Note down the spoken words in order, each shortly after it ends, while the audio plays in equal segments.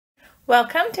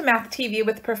Welcome to Math TV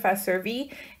with Professor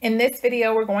V. In this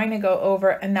video, we're going to go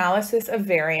over analysis of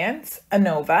variance,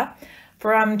 ANOVA,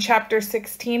 from chapter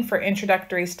 16 for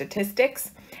introductory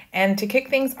statistics. And to kick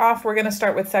things off, we're going to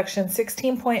start with section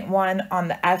 16.1 on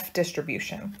the F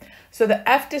distribution. So the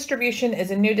F distribution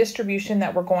is a new distribution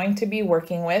that we're going to be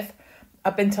working with.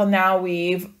 Up until now,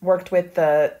 we've worked with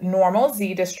the normal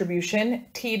Z distribution,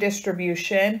 T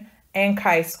distribution, and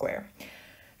chi-square.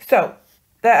 So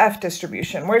the F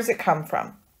distribution, where does it come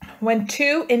from? When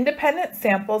two independent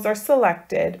samples are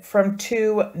selected from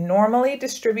two normally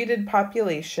distributed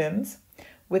populations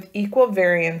with equal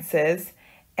variances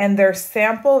and their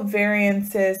sample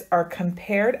variances are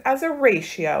compared as a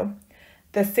ratio,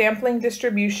 the sampling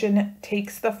distribution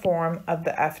takes the form of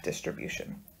the F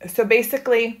distribution. So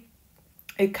basically,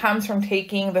 it comes from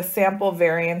taking the sample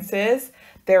variances,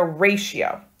 their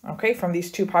ratio, okay, from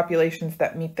these two populations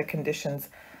that meet the conditions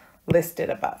listed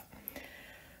above.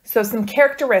 So some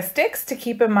characteristics to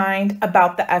keep in mind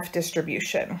about the F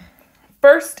distribution.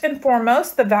 First and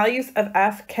foremost, the values of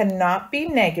F cannot be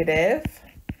negative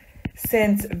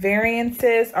since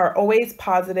variances are always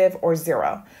positive or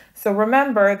zero. So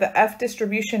remember, the F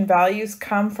distribution values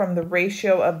come from the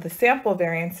ratio of the sample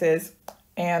variances,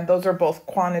 and those are both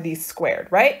quantities squared,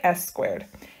 right? S squared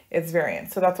is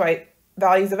variance. So that's why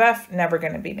values of F never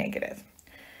going to be negative.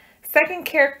 Second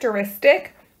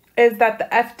characteristic is that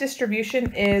the F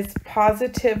distribution is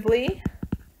positively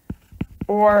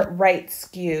or right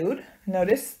skewed.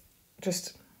 Notice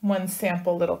just one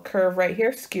sample little curve right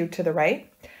here, skewed to the right.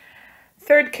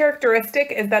 Third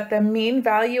characteristic is that the mean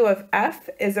value of F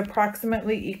is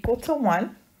approximately equal to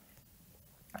 1.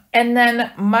 And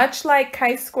then much like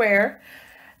chi-square,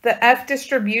 the F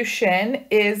distribution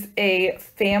is a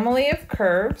family of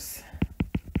curves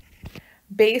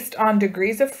based on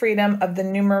degrees of freedom of the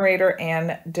numerator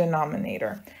and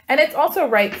denominator. And it's also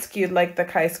right skewed like the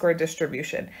chi-square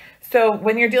distribution. So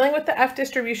when you're dealing with the F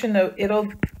distribution, though,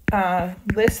 it'll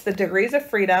list the degrees of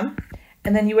freedom,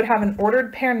 and then you would have an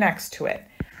ordered pair next to it.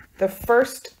 The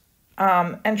first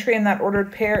entry in that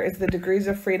ordered pair is the degrees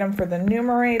of freedom for the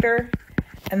numerator,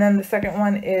 and then the second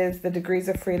one is the degrees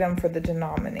of freedom for the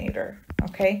denominator,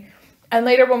 okay? And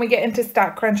later when we get into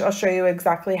StatCrunch, I'll show you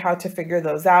exactly how to figure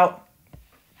those out.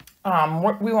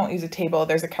 We won't use a table,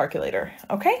 there's a calculator,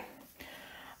 okay?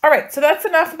 All right, so that's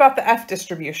enough about the F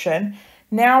distribution.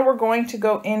 Now we're going to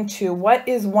go into what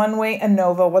is one-way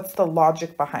ANOVA, what's the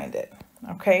logic behind it,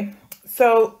 okay?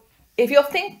 So if you'll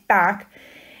think back,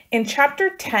 in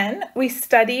chapter 10, we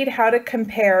studied how to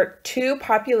compare two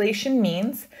population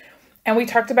means, and we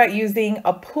talked about using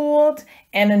a pooled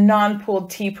and a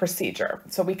non-pooled T procedure.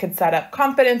 So we could set up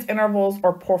confidence intervals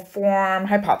or perform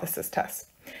hypothesis tests.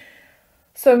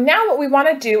 So now what we want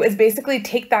to do is basically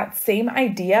take that same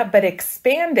idea, but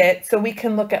expand it so we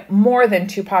can look at more than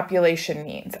two population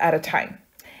means at a time.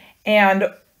 And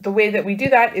the way that we do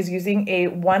that is using a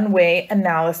one-way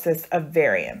analysis of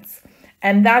variance.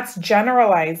 And that's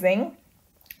generalizing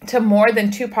to more than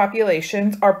two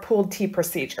populations, our pooled T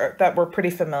procedure that we're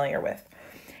pretty familiar with.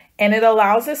 And it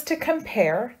allows us to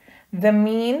compare the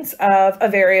means of a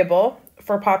variable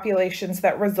for populations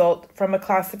that result from a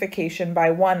classification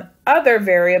by one other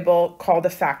variable called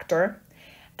a factor,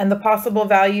 and the possible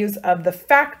values of the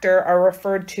factor are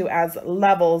referred to as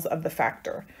levels of the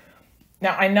factor.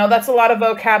 Now, I know that's a lot of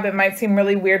vocab. It might seem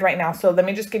really weird right now, so let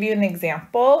me just give you an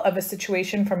example of a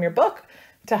situation from your book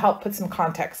to help put some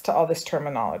context to all this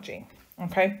terminology,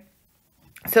 okay?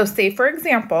 So say, for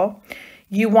example,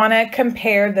 you want to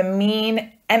compare the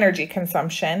mean energy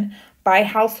consumption by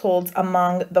households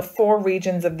among the 4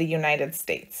 regions of the United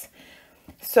States.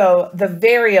 So the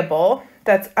variable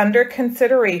that's under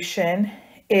consideration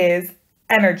is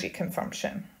energy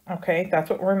consumption, okay? That's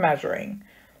what we're measuring.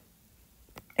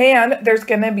 And there's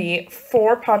going to be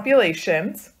 4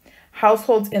 populations,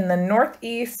 households in the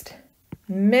Northeast,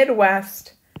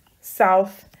 Midwest,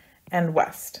 South, and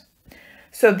West.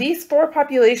 So these 4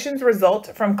 populations result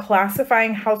from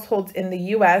classifying households in the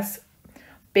U.S.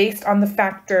 based on the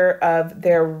factor of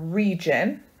their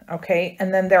region, okay?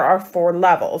 And then there are 4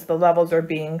 levels. The levels are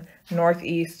being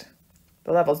Northeast,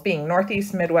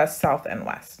 Midwest, South, and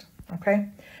West, okay?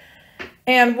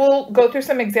 And we'll go through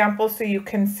some examples so you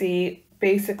can see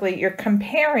basically you're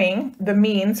comparing the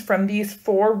means from these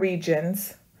 4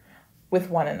 regions with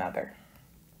one another.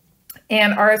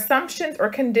 And our assumptions or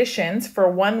conditions for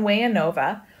one-way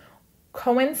ANOVA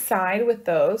coincide with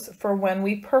those for when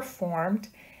we performed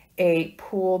a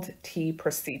pooled T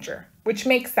procedure, which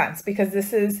makes sense because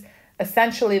this is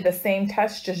essentially the same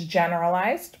test, just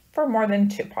generalized for more than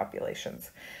 2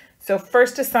 populations. So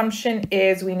first assumption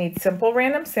is we need simple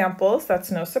random samples. That's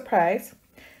no surprise.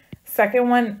 Second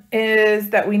one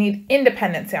is that we need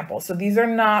independent samples. So these are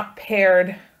not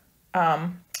paired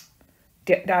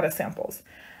data samples.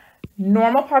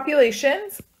 Normal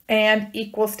populations and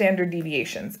equal standard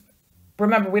deviations.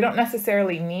 Remember, we don't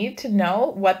necessarily need to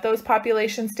know what those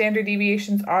population standard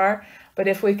deviations are, but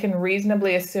if we can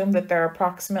reasonably assume that they're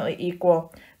approximately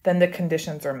equal, then the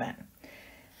conditions are met.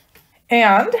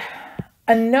 And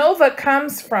ANOVA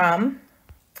comes from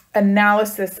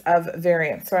analysis of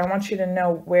variance. So I want you to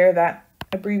know where that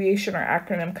abbreviation or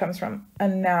acronym comes from.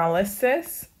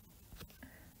 Analysis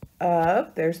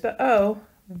of, there's the O,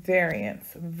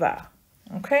 variance, VA.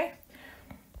 Okay?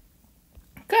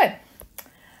 Good.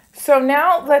 So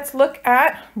now let's look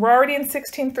at, we're already in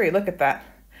 16.3, look at that.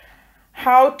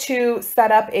 How to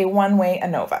set up a one-way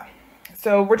ANOVA.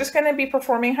 So we're just going to be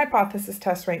performing hypothesis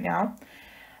tests right now.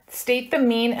 State the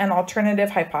mean and alternative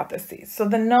hypotheses. So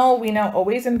the null we know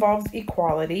always involves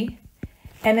equality.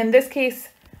 And in this case,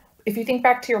 if you think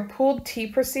back to your pooled T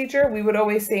procedure, we would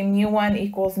always say mu1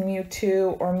 equals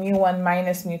mu2 or mu1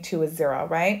 minus mu2 is 0,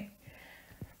 right?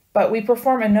 But we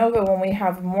perform ANOVA when we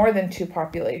have more than two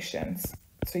populations.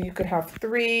 So you could have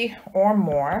 3 or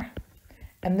more.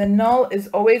 And the null is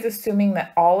always assuming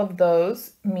that all of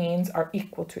those means are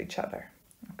equal to each other,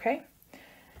 okay?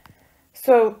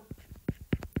 So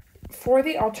for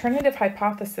the alternative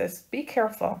hypothesis, be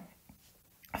careful.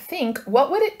 Think,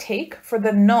 what would it take for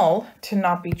the null to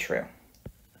not be true?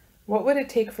 What would it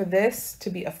take for this to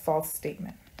be a false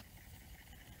statement?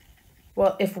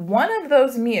 Well, if one of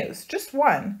those mu's, just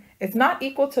one, is not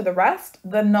equal to the rest,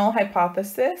 the null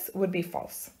hypothesis would be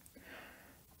false.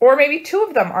 Or maybe two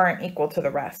of them aren't equal to the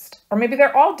rest, or maybe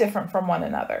they're all different from one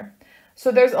another.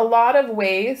 So there's a lot of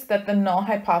ways that the null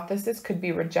hypothesis could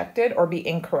be rejected or be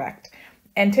incorrect.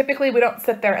 And typically we don't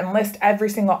sit there and list every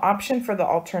single option for the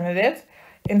alternative.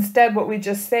 Instead, what we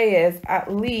just say is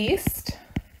at least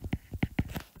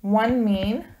one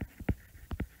mean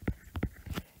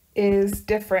is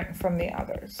different from the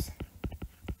others.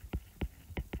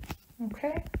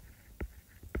 Okay?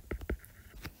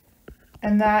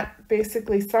 And that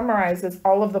basically summarizes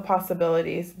all of the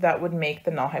possibilities that would make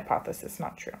the null hypothesis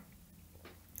not true.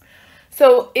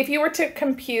 So if you were to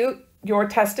compute your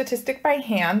test statistic by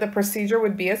hand, the procedure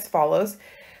would be as follows.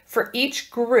 For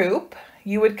each group,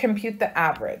 you would compute the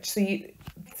average. So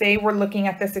say we're looking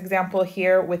at this example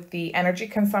here with the energy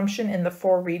consumption in the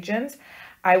 4 regions.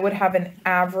 I would have an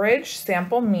average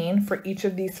sample mean for each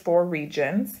of these 4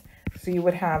 regions. So you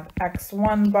would have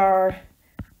x1 bar,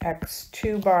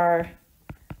 x2 bar,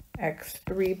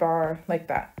 x3 bar, like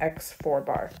that, x4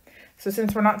 bar. So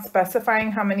since we're not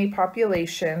specifying how many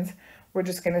populations, we're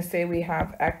just going to say we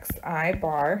have xi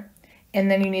bar,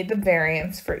 and then you need the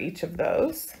variance for each of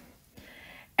those.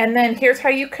 And then here's how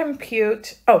you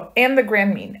compute, oh, and the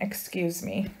grand mean, excuse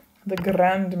me. The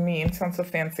grand mean, sounds so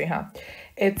fancy, huh?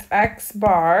 It's x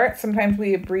bar, sometimes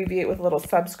we abbreviate with a little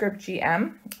subscript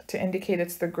gm to indicate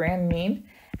it's the grand mean,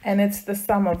 and it's the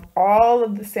sum of all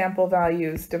of the sample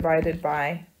values divided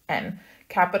by n.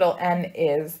 Capital N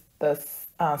is the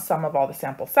sum of all the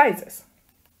sample sizes.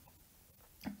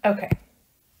 Okay.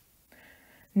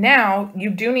 Now, you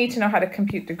do need to know how to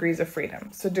compute degrees of freedom.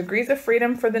 So degrees of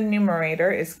freedom for the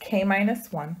numerator is k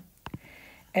minus 1,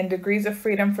 and degrees of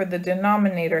freedom for the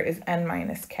denominator is n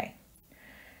minus k.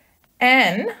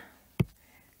 N,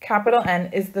 capital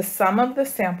N, is the sum of the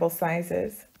sample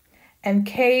sizes, and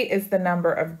k is the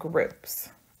number of groups,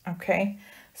 okay?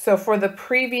 So for the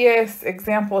previous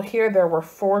example here, there were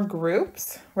 4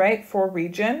 groups, right? 4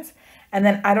 regions. And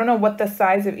then I don't know what the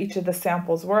size of each of the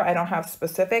samples were. I don't have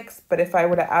specifics, but if I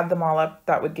were to add them all up,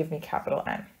 that would give me capital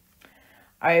N.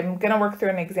 I'm going to work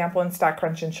through an example in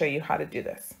StatCrunch and show you how to do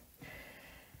this.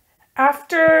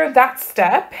 After that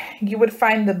step, you would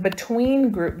find the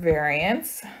between group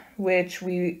variance, which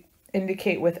we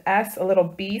indicate with S, a little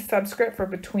b subscript for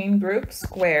between groups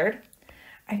squared.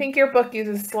 I think your book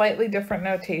uses slightly different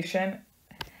notation,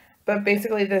 but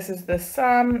basically this is the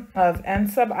sum of n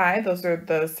sub I, those are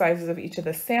the sizes of each of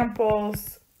the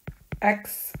samples,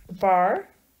 x bar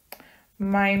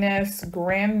minus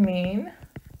grand mean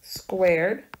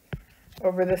squared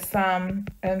over the sum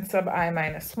n sub I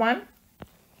minus 1.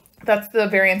 That's the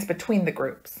variance between the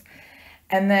groups.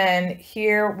 And then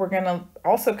here we're going to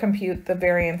also compute the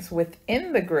variance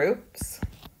within the groups.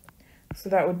 So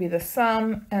that would be the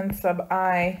sum n sub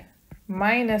I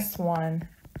minus 1.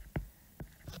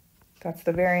 That's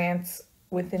the variance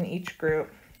within each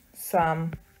group,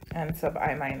 sum n sub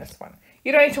I minus 1.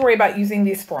 You don't need to worry about using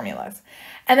these formulas.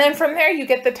 And then from there, you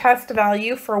get the test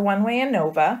value for One-Way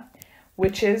Anova,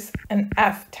 which is an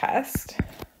F test.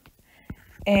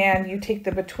 and you take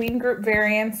the between group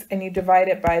variance and you divide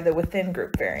it by the within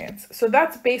group variance. So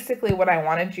that's basically what I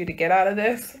wanted you to get out of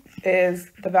this,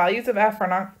 is the values of f are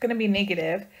not going to be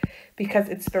negative because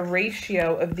it's the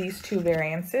ratio of these two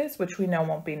variances, which we know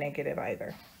won't be negative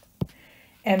either.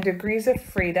 And degrees of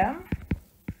freedom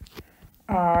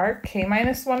are k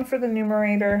minus 1 for the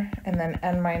numerator and then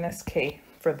n minus k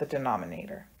for the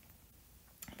denominator.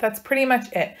 That's pretty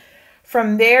much it.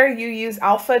 From there, you use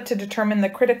alpha to determine the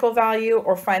critical value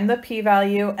or find the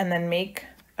p-value and then make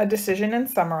a decision and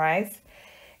summarize.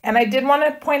 And I did want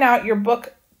to point out your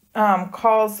book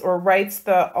calls or writes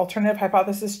the alternative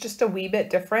hypothesis just a wee bit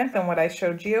different than what I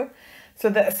showed you. So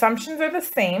the assumptions are the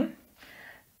same.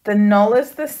 The null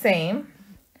is the same.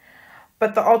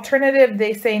 But the alternative,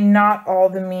 they say not all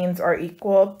the means are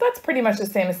equal. That's pretty much the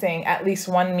same as saying at least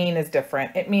one mean is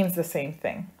different. It means the same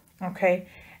thing, okay?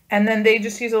 And then they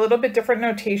just use a little bit different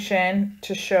notation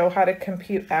to show how to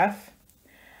compute f.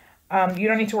 You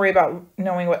don't need to worry about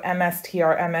knowing what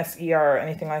MSTR, MSER, or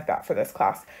anything like that for this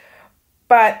class.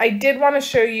 But I did want to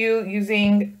show you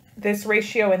using this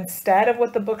ratio instead of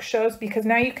what the book shows, because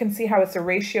now you can see how it's a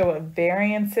ratio of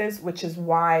variances, which is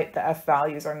why the f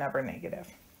values are never negative.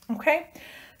 Okay,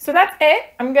 so that's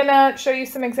it. I'm going to show you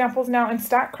some examples now in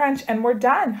StatCrunch and we're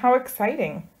done. How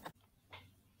exciting.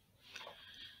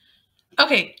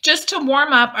 Okay, just to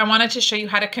warm up, I wanted to show you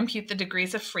how to compute the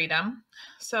degrees of freedom.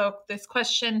 So this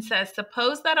question says,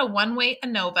 suppose that a one-way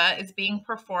ANOVA is being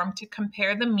performed to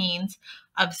compare the means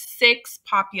of 6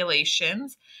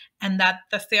 populations and that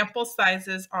the sample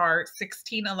sizes are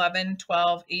 16, 11,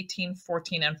 12, 18,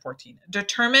 14, and 14.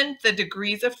 Determine the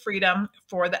degrees of freedom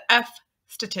for the F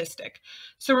statistic.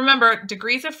 So remember,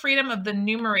 degrees of freedom of the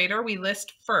numerator we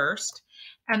list first,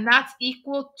 and that's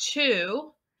equal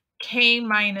to k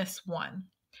minus 1.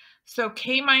 So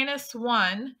k minus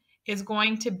 1 is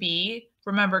going to be,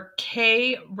 remember,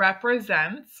 k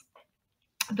represents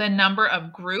the number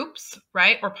of groups,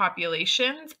 right, or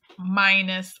populations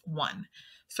minus 1.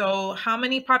 So how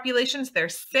many populations?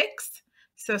 There's 6.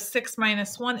 So 6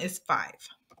 minus 1 is 5.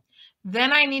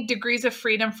 Then I need degrees of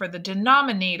freedom for the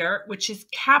denominator, which is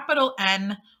capital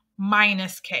N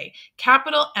minus k.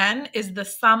 Capital N is the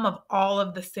sum of all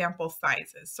of the sample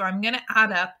sizes. So I'm going to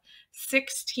add up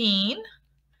 16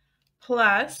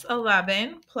 plus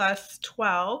 11 plus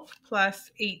 12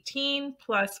 plus 18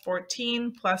 plus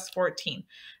 14 plus 14.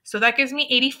 So that gives me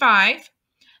 85.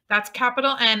 That's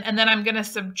capital N. And then I'm going to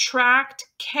subtract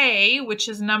k, which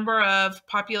is number of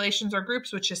populations or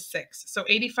groups, which is 6. So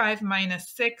 85 minus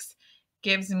 6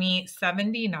 gives me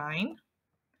 79.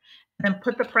 And then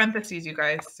put the parentheses, you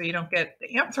guys, so you don't get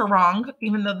the answer wrong,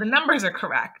 even though the numbers are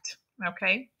correct.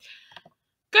 Okay,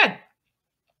 good.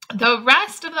 The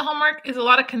rest of the homework is a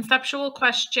lot of conceptual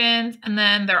questions, and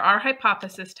then there are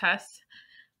hypothesis tests.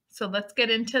 So let's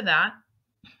get into that.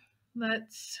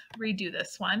 Let's redo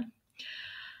this one.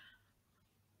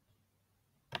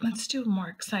 Let's do a more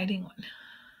exciting one.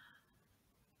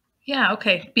 Yeah,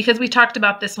 okay, because we talked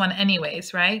about this one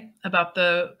anyways, right? About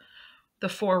the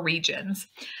 4 regions.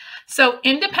 So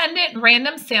independent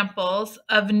random samples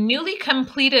of newly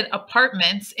completed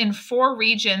apartments in 4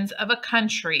 regions of a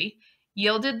country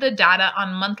yielded the data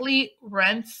on monthly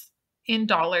rents in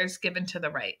dollars given to the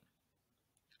right.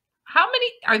 How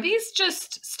many, are these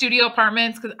just studio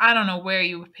apartments? Because I don't know where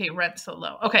you would pay rent so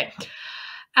low. Okay,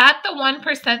 at the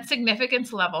 1%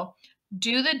 significance level,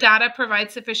 do the data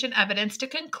provide sufficient evidence to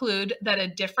conclude that a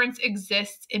difference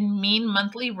exists in mean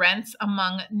monthly rents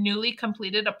among newly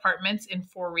completed apartments in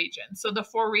 4 regions? So the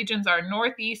 4 regions are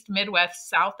Northeast, Midwest,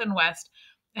 South, and West.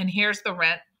 And here's the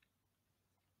rent.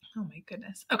 Oh my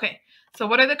goodness. Okay, so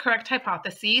what are the correct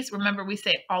hypotheses? Remember, we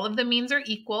say all of the means are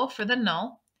equal for the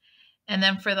null. And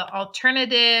then for the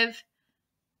alternative,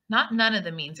 not none of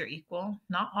the means are equal,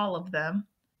 not all of them.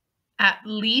 At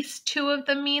least 2 of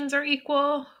the means are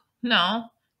equal. No,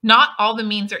 not all the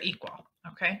means are equal,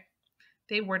 okay?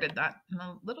 They worded that in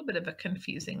a little bit of a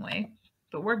confusing way,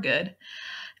 but we're good.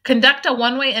 Conduct a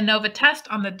one-way ANOVA test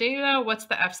on the data. What's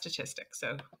the F statistic?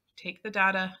 So take the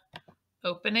data,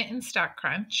 open it in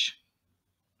StatCrunch.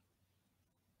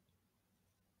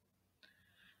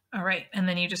 All right, and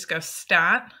then you just go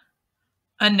Stat,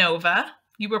 ANOVA.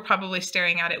 You were probably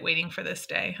staring at it waiting for this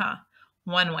day, huh?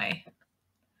 One way.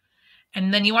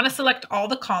 And then you want to select all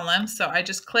the columns. So I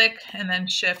just click and then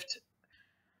shift,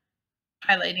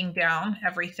 highlighting down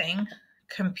everything,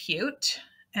 compute,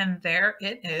 and there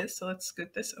it is. So let's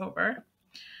scoot this over.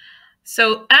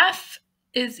 So F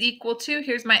is equal to,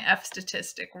 here's my F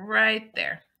statistic right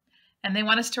there. And they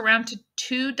want us to round to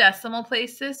 2 decimal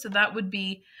places. So that would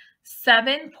be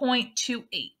 7.28,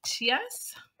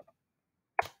 yes?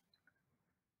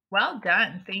 Well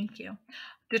done. Thank you.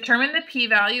 Determine the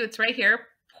p-value. It's right here,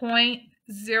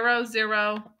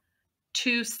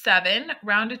 0.0027.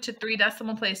 Rounded to 3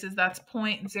 decimal places. That's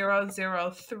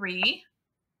 0.003.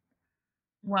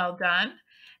 Well done.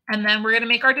 And then we're going to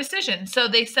make our decision. So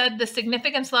they said the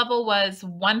significance level was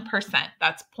 1%.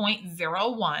 That's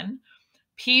 0.01.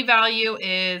 P-value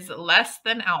is less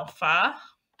than alpha,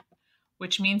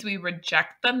 which means we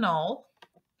reject the null.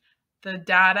 The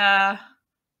data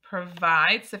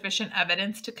provides sufficient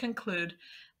evidence to conclude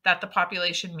that the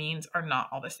population means are not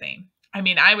all the same. I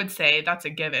mean, I would say that's a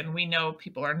given. We know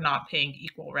people are not paying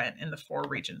equal rent in the 4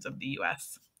 regions of the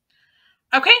US.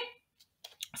 Okay,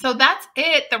 so that's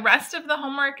it. The rest of the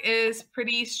homework is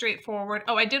pretty straightforward.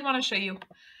 Oh, I did want to show you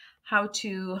how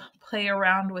to play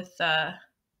around with the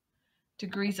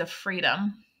degrees of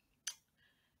freedom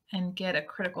and get a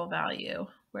critical value.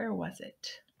 Where was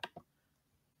it?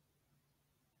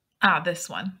 Ah, this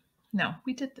one. No,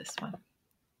 we did this one.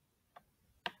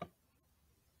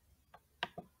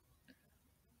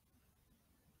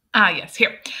 Ah, yes,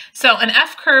 here. So an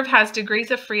F curve has degrees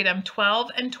of freedom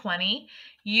 12 and 20.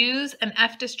 Use an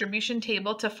F distribution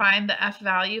table to find the F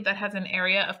value that has an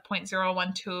area of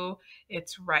 0.012.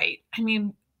 It's right. I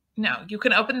mean, no, you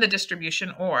can open the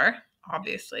distribution, or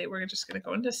obviously we're just going to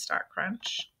go into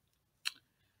StatCrunch.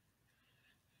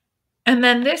 And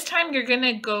then this time you're going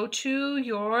to go to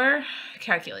your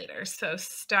calculators. So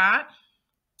stat,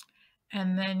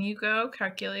 and then you go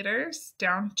calculators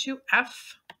down to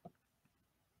F.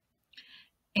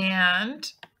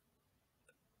 And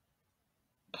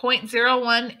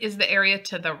 0.01 is the area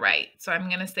to the right. So I'm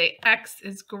going to say X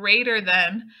is greater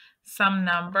than some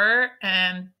number,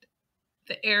 and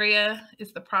the area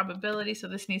is the probability. So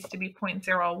this needs to be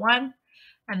 0.01.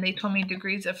 And they told me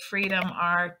degrees of freedom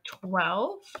are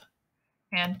 12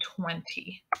 and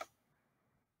 20.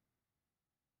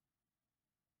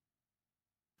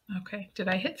 Okay, did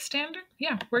I hit standard?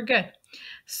 Yeah, we're good.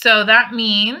 So that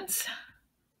means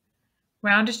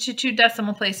rounded to 2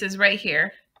 decimal places right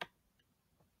here.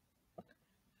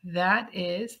 That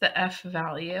is the F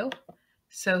value.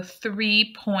 So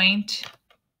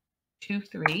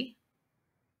 3.23.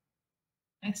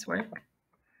 Nice work.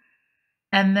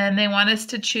 And then they want us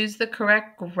to choose the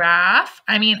correct graph.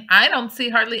 I mean, I don't see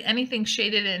hardly anything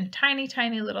shaded in. Tiny,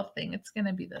 tiny little thing. It's going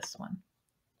to be this one.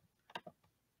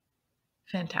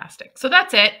 Fantastic. So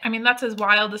that's it. I mean, that's as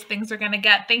wild as things are going to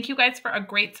get. Thank you guys for a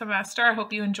great semester. I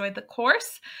hope you enjoyed the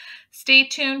course. Stay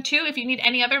tuned too. If you need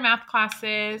any other math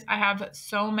classes, I have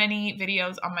so many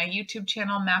videos on my YouTube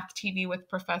channel, Math TV with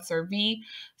Professor V.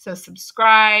 So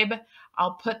subscribe.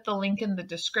 I'll put the link in the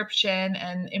description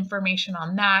and information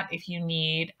on that if you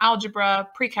need algebra,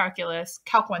 pre-calculus,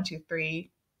 Calc 1, 2,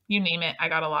 3, you name it. I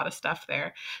got a lot of stuff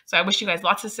there. So I wish you guys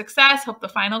lots of success. Hope the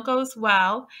final goes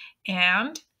well,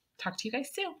 and talk to you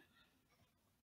guys soon.